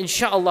 and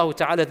inshallah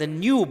ta'ala, the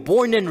new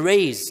born and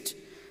raised.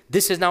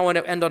 This is now going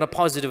to end on a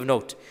positive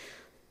note.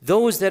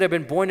 Those that have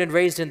been born and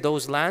raised in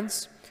those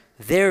lands,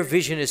 their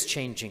vision is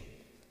changing.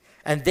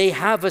 And they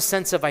have a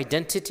sense of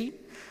identity.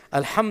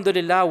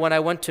 Alhamdulillah, when I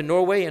went to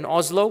Norway in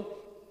Oslo,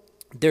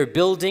 they're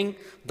building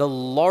the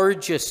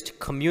largest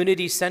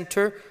community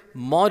center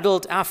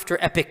modeled after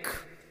Epic.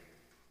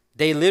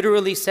 They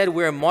literally said,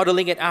 we're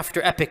modeling it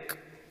after Epic.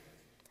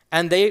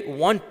 And they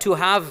want to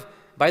have,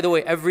 by the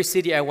way, every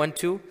city I went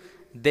to,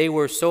 they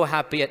were so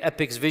happy at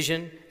Epic's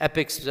vision,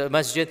 Epic's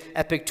masjid,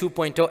 Epic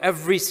 2.0,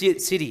 every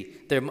city.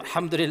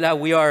 Alhamdulillah,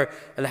 we are,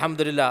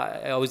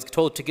 alhamdulillah, I was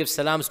told to give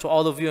salams to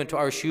all of you and to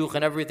our shuyukh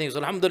and everything. So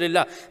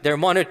alhamdulillah, they're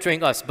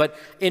monitoring us. But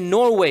in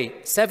Norway,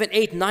 $7,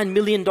 $8, $9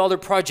 million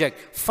project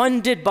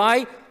funded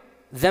by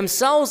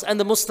themselves and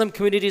the Muslim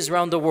communities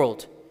around the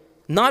world.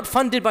 Not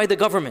funded by the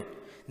government.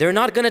 They're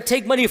not going to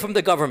take money from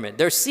the government.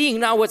 They're seeing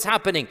now what's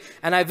happening.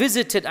 And I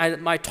visited,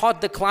 I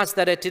taught the class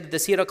that I did, the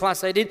seerah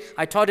class I did,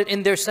 I taught it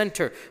in their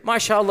center.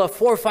 MashaAllah,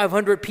 400 or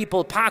 500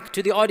 people packed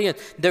to the audience.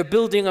 They're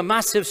building a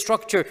massive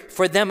structure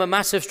for them, a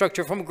massive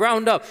structure from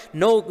ground up.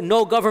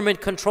 No government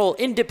control,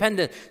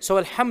 independent. So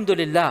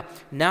alhamdulillah,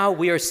 now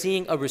we are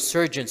seeing a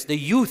resurgence. The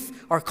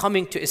youth are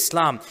coming to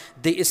Islam.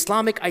 The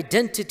Islamic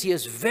identity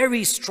is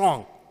very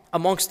strong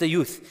amongst the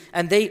youth.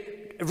 And they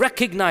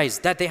recognize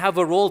that they have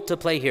a role to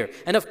play here.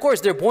 And of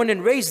course, they're born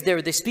and raised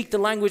there. They speak the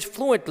language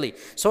fluently.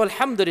 So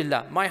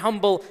alhamdulillah, my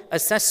humble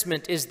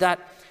assessment is that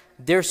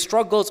their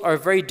struggles are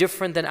very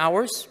different than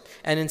ours,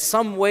 and in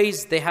some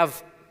ways they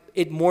have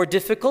it more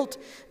difficult,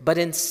 but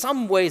in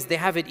some ways they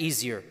have it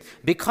easier,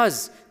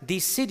 because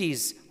these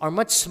cities are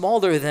much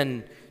smaller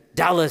than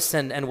Dallas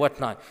and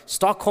whatnot.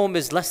 Stockholm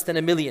is less than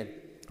 1 million,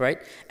 right?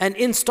 And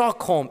in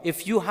Stockholm,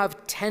 if you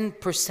have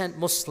 10%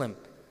 Muslim,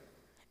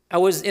 I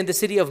was in the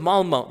city of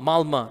Malmö.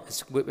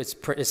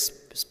 Malmö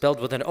is spelled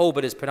with an O,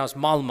 but it's pronounced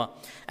Malmö.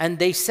 And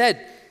they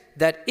said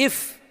that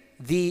if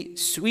the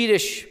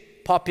Swedish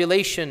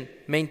population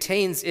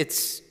maintains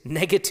its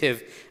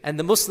negative and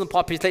the Muslim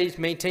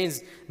population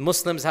maintains,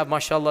 Muslims have,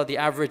 mashallah, the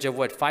average of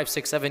what, 5,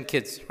 6, 7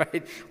 kids,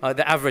 right?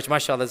 The average,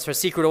 mashallah, that's a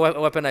secret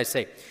weapon, I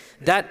say.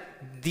 That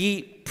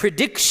the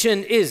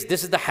prediction is,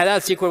 this is the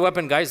halal secret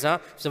weapon, guys, huh?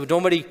 So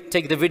don't nobody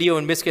take the video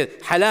and miss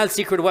it. Halal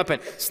secret weapon.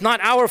 It's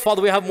not our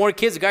fault we have more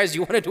kids, guys.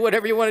 You want to do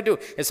whatever you want to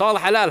do. It's all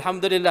halal,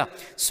 alhamdulillah.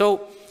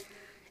 So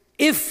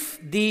if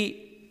the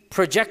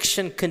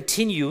projection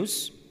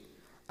continues,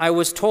 I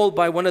was told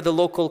by one of the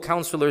local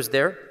counselors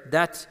there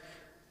that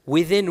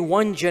within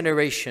 1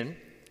 generation,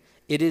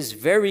 it is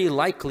very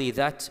likely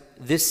that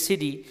this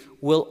city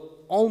will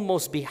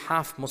almost be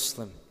half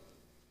Muslim.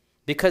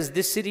 Because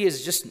this city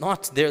is just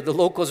not there. The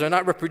locals are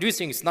not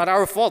reproducing. It's not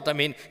our fault. I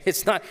mean,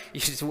 it's not,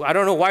 I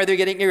don't know why they're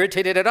getting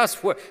irritated at us.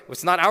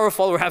 It's not our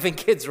fault we're having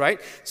kids, right?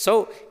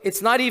 So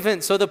it's not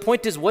even, so the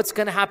point is, what's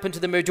going to happen to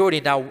the majority?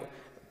 Now,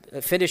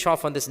 finish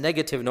off on this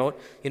negative note.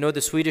 You know,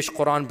 the Swedish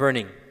Quran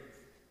burning.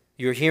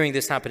 You're hearing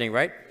this happening,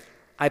 right?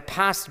 I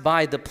passed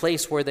by the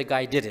place where the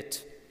guy did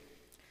it.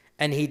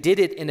 And he did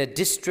it in a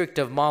district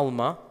of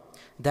Malmö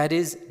that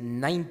is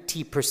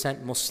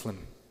 90%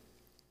 Muslim.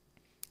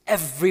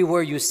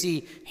 Everywhere you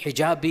see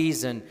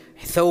hijabis and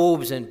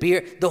thobes and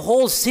beer, the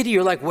whole city,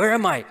 you're like, where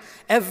am I?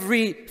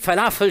 Every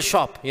falafel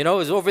shop, you know,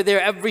 is over there.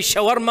 Every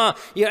shawarma,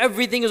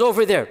 everything is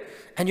over there.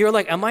 And you're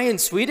like, am I in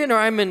Sweden or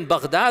I'm in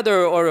Baghdad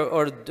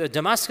or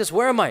Damascus?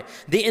 Where am I?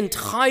 The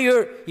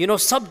entire,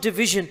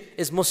 subdivision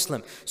is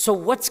Muslim. So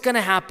what's going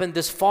to happen?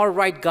 This far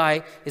right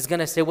guy is going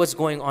to say, what's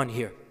going on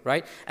here?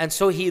 Right? And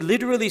so he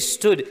literally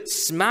stood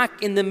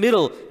smack in the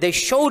middle. They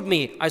showed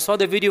me, I saw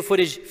the video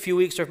footage a few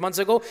weeks or months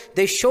ago.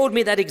 They showed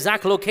me that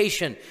exact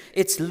location.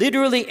 It's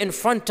literally in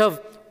front of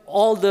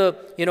all the,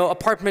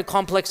 apartment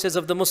complexes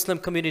of the Muslim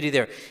community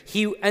there.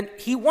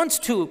 He wants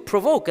to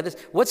provoke.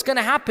 What's going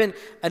to happen?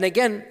 And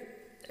again,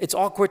 it's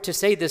awkward to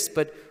say this,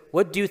 but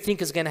what do you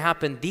think is going to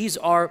happen? These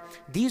are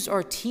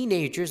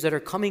teenagers that are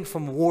coming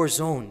from war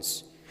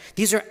zones.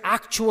 These are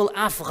actual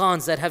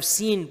Afghans that have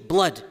seen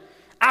blood.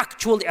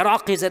 Actual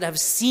Iraqis that have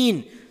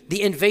seen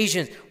the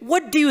invasions.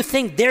 What do you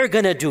think they're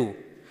going to do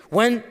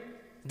when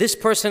this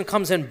person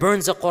comes and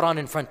burns the Quran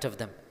in front of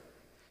them?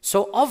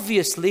 So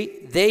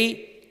obviously,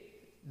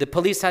 the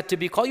police had to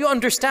be called. You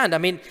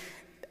understand,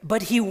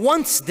 but he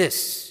wants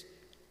this.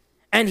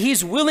 And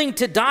he's willing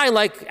to die,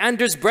 like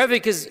Anders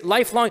Breivik is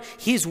lifelong.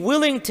 He's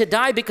willing to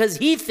die because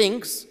he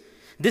thinks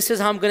this is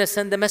how I'm going to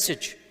send the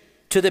message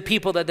to the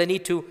people that they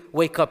need to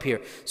wake up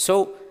here.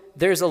 So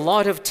there's a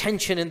lot of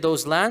tension in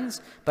those lands,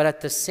 but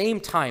at the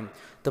same time,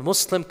 the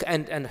Muslim,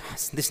 and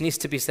this needs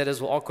to be said as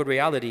well, awkward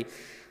reality.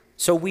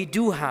 So we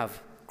do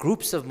have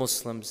groups of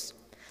Muslims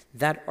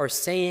that are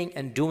saying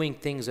and doing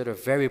things that are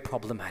very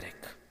problematic.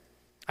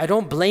 I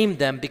don't blame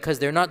them because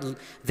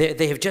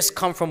they have just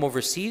come from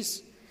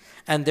overseas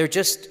and they're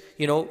just,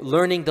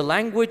 learning the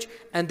language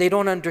and they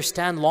don't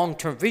understand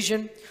long-term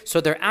vision.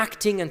 So they're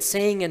acting and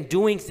saying and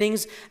doing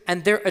things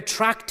and they're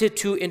attracted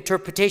to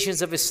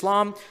interpretations of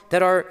Islam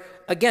that are,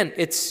 again,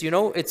 it's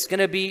going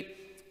to be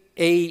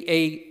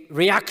a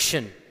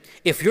reaction.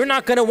 If you're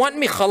not going to want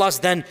me,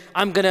 khalas, then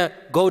I'm going to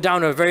go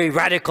down a very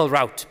radical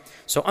route.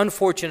 So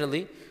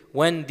unfortunately,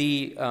 when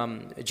the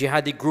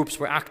jihadi groups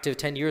were active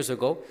 10 years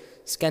ago,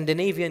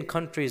 Scandinavian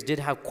countries did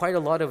have quite a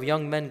lot of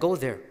young men go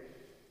there.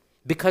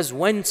 Because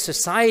when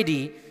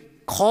society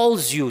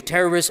calls you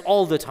terrorists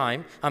all the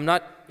time, I'm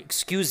not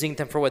excusing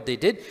them for what they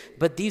did,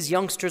 but these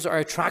youngsters are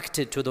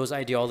attracted to those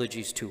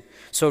ideologies too.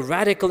 So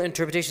radical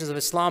interpretations of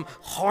Islam,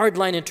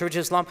 hardline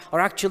interpretations of Islam are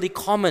actually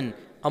common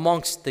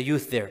amongst the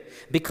youth there.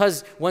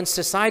 Because when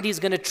society is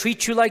going to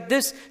treat you like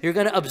this, you're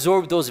going to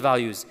absorb those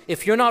values.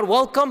 If you're not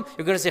welcome,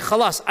 you're going to say,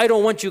 khalas, I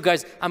don't want you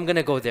guys, I'm going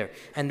to go there.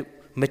 And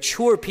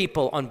mature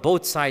people on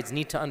both sides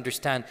need to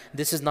understand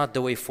this is not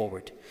the way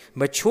forward.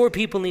 Mature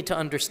people need to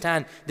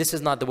understand this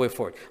is not the way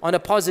forward. On a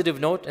positive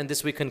note, and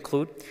this we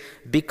conclude,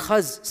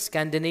 because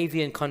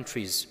Scandinavian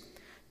countries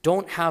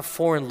don't have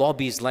foreign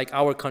lobbies like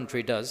our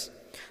country does,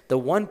 the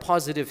one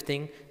positive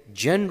thing,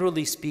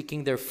 generally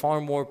speaking, they're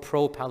far more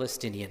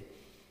pro-Palestinian.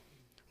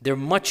 They're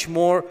much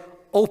more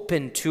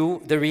open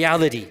to the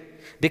reality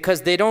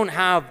because they don't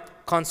have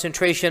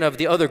concentration of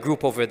the other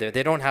group over there.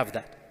 They don't have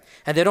that.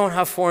 And they don't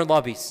have foreign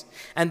lobbies.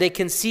 And they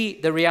can see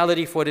the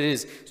reality for what it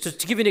is. So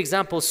to give you an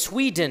example,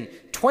 Sweden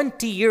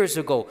 20 years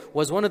ago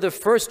was one of the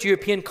first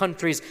European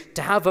countries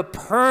to have a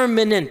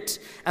permanent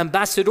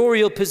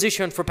ambassadorial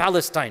position for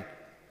Palestine.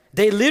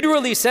 They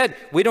literally said,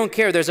 we don't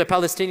care, there's a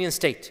Palestinian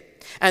state.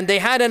 And they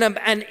had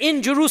and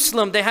in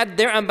Jerusalem, they had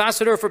their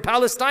ambassador for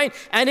Palestine.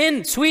 And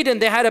in Sweden,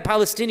 they had a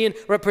Palestinian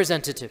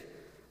representative.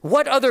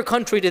 What other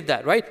country did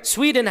that, right?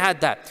 Sweden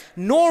had that.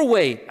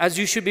 Norway, as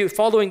you should be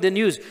following the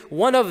news,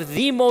 one of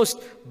the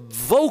most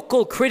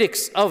vocal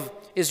critics of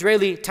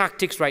Israeli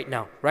tactics right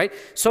now, right?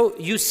 So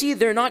you see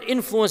they're not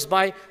influenced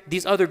by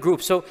these other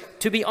groups. So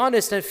to be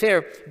honest and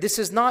fair, this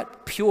is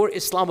not pure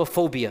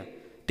Islamophobia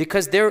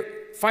because they're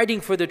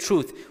fighting for the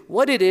truth.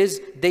 What it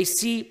is, they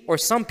see, or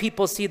some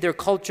people see their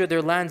culture,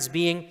 their lands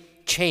being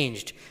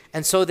changed.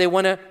 And so they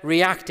want to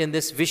react in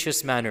this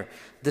vicious manner.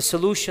 The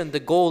solution, the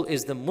goal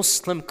is the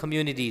Muslim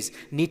communities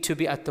need to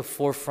be at the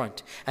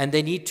forefront. And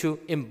they need to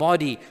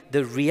embody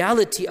the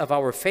reality of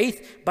our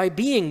faith by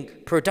being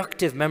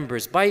productive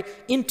members, by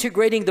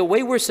integrating the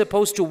way we're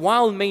supposed to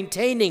while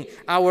maintaining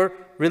our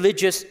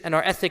religious and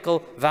our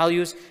ethical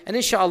values. And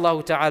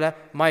inshallah ta'ala,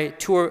 my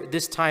tour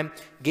this time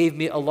gave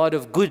me a lot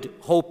of good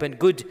hope and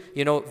good,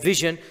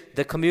 vision.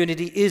 The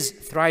community is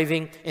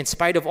thriving in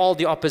spite of all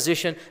the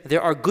opposition.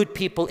 There are good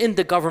people in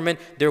the government.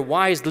 There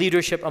wise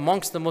leadership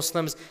amongst the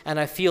Muslims. And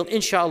I feel,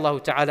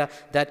 inshallah ta'ala,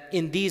 that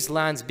in these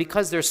lands,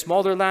 because they're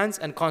smaller lands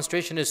and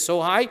concentration is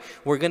so high,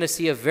 we're going to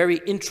see a very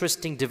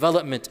interesting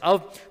development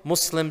of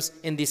Muslims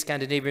in these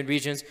Scandinavian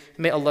regions.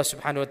 May Allah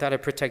subhanahu wa ta'ala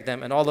protect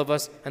them and all of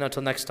us. And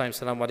until next time,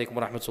 Assalamu alaikum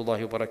wa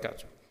rahmatullahi wa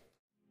barakatuh.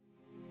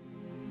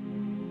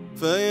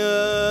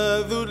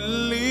 فيا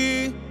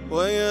ذلي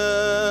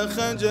ويا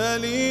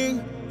خجلي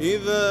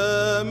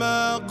إذا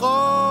ما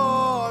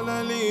قال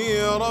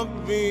لي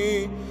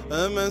ربي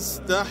أما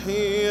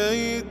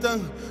استحييته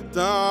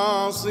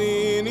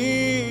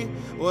تعصيني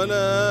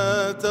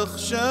ولا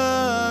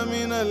تخشى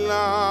من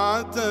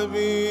العتب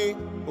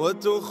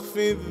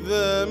وتخفي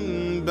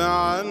الذنب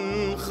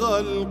عن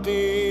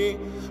خلقي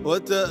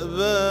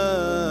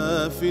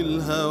وتأبى في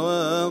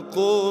الهوى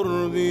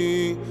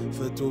قربي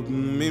فتب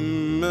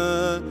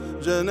مما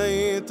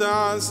جنيت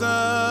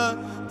عسى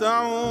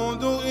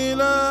تعود